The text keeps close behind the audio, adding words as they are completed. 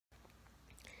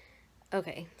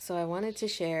Okay, so I wanted to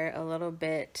share a little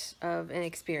bit of an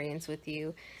experience with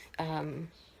you. Um,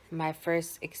 my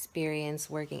first experience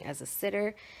working as a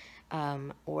sitter,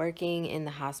 working in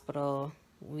the hospital,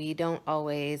 we don't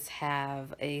always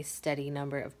have a steady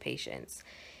number of patients.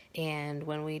 And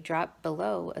when we drop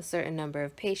below a certain number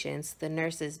of patients, the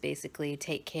nurses basically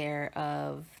take care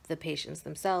of the patients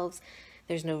themselves.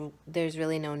 There's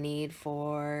really no need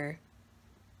for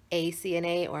a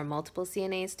CNA or multiple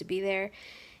CNAs to be there.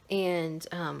 And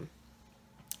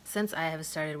since I have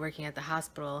started working at the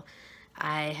hospital,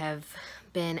 I have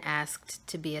been asked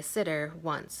to be a sitter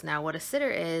once. Now, what a sitter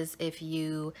is, if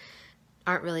you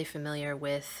aren't really familiar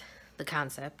with the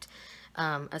concept,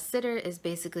 a sitter is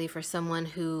basically for someone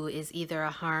who is either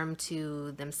a harm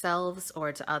to themselves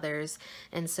or to others,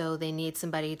 and so they need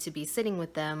somebody to be sitting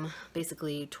with them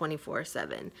basically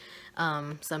 24/7.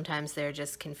 Sometimes they're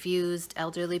just confused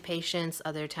elderly patients,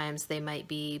 other times they might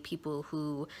be people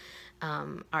who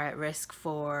are at risk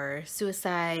for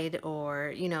suicide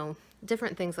or,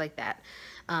 different things like that.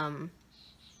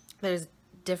 There's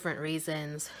different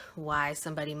reasons why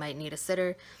somebody might need a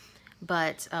sitter,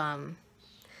 but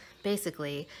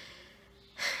basically,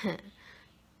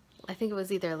 I think it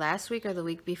was either last week or the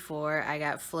week before, I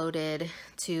got floated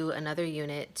to another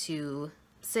unit to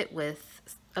sit with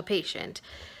a patient.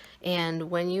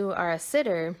 And when you are a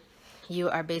sitter, you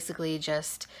are basically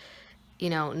just,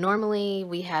 normally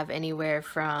we have anywhere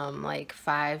from like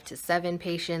 5 to 7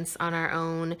 patients on our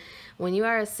own. When you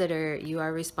are a sitter, you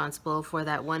are responsible for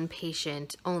that one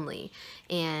patient only.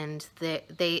 And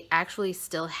they actually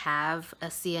still have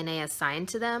a CNA assigned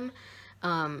to them,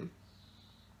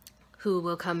 who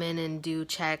will come in and do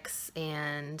checks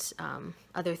and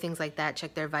other things like that,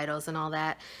 check their vitals and all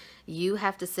that. You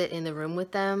have to sit in the room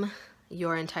with them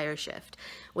your entire shift,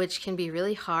 which can be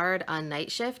really hard on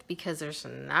night shift because there's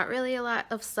not really a lot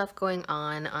of stuff going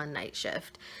on night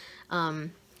shift.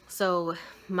 So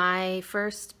my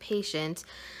first patient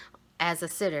as a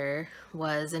sitter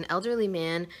was an elderly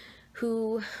man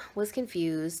who was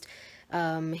confused.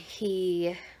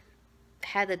 He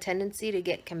had the tendency to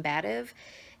get combative,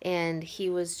 and he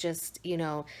was just,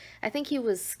 I think he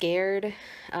was scared.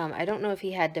 I don't know if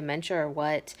he had dementia or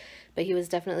what, but he was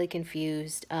definitely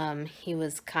confused. He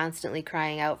was constantly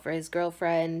crying out for his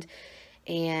girlfriend,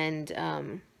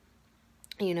 and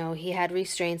he had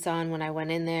restraints on when I went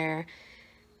in there,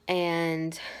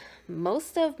 and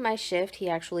most of my shift he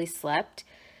actually slept.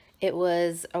 It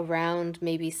was around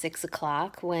maybe 6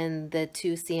 o'clock when the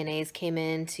two CNAs came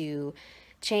in to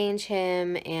change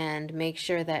him and make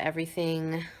sure that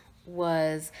everything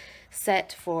was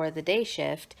set for the day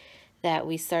shift, that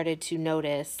we started to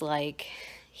notice like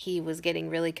he was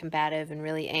getting really combative and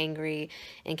really angry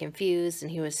and confused,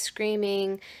 and he was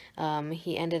screaming.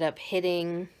 He ended up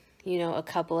hitting, a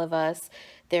couple of us.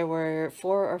 There were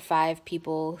 4 or 5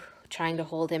 people trying to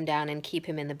hold him down and keep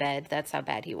him in the bed. That's how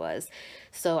bad he was.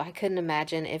 So I couldn't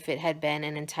imagine if it had been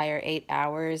an entire 8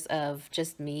 hours of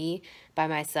just me by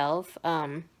myself.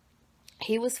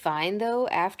 He was fine though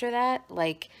after that.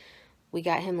 Like, we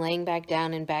got him laying back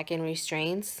down and back in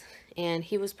restraints, and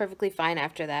he was perfectly fine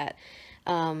after that.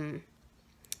 Um,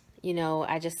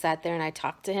 I just sat there and I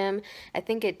talked to him. I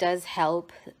think it does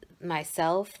help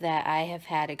myself that I have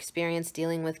had experience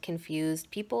dealing with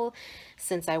confused people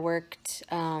since I worked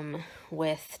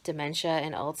with dementia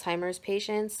and Alzheimer's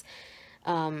patients.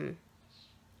 I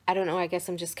don't know, I guess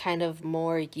I'm just kind of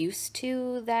more used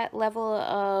to that level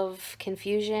of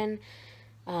confusion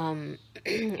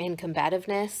and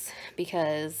combativeness,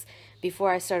 because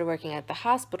before I started working at the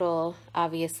hospital,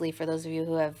 obviously, for those of you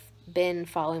who have been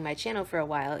following my channel for a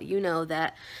while, you know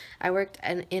that I worked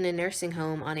in a nursing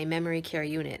home on a memory care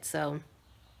unit. So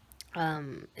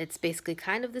it's basically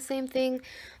kind of the same thing,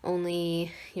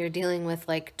 only you're dealing with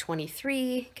like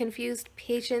 23 confused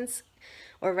patients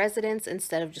or residents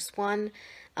instead of just one.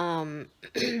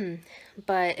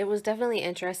 But it was definitely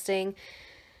interesting.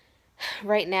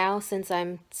 Right now, since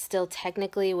I'm still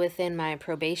technically within my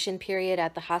probation period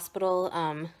at the hospital,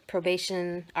 our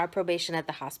probation at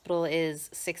the hospital is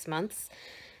 6 months.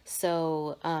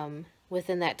 So,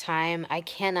 within that time, I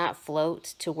cannot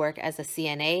float to work as a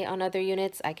CNA on other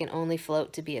units. I can only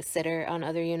float to be a sitter on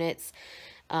other units,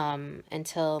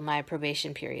 until my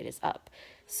probation period is up.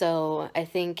 So I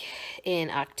think in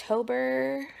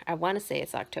October, I want to say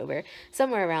it's October,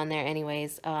 somewhere around there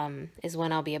anyways, is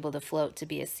when I'll be able to float to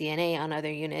be a CNA on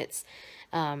other units.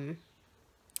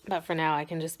 But for now, I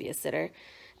can just be a sitter.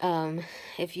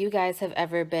 If you guys have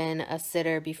ever been a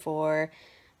sitter before,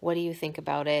 what do you think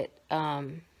about it?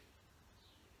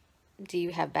 Do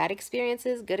you have bad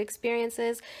experiences, good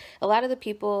experiences? A lot of the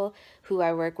people who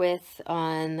I work with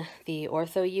on the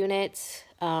ortho unit,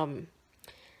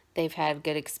 they've had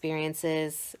good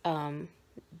experiences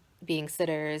being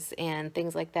sitters and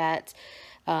things like that.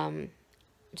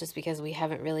 Just because we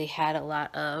haven't really had a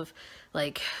lot of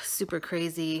like super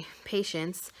crazy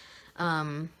patients.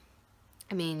 I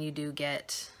mean, you do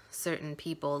get certain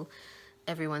people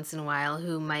every once in a while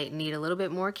who might need a little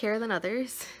bit more care than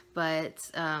others, but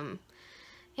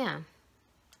yeah,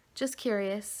 just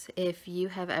curious if you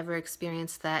have ever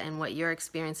experienced that and what your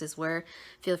experiences were.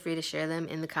 Feel free to share them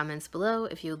in the comments below.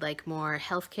 If you would like more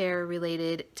healthcare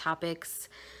related topics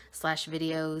slash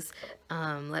videos,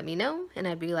 let me know and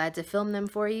I'd be glad to film them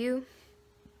for you.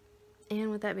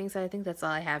 And with that being said, I think that's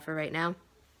all I have for right now.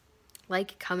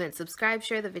 Like, comment, subscribe,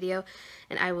 share the video,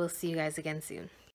 and I will see you guys again soon.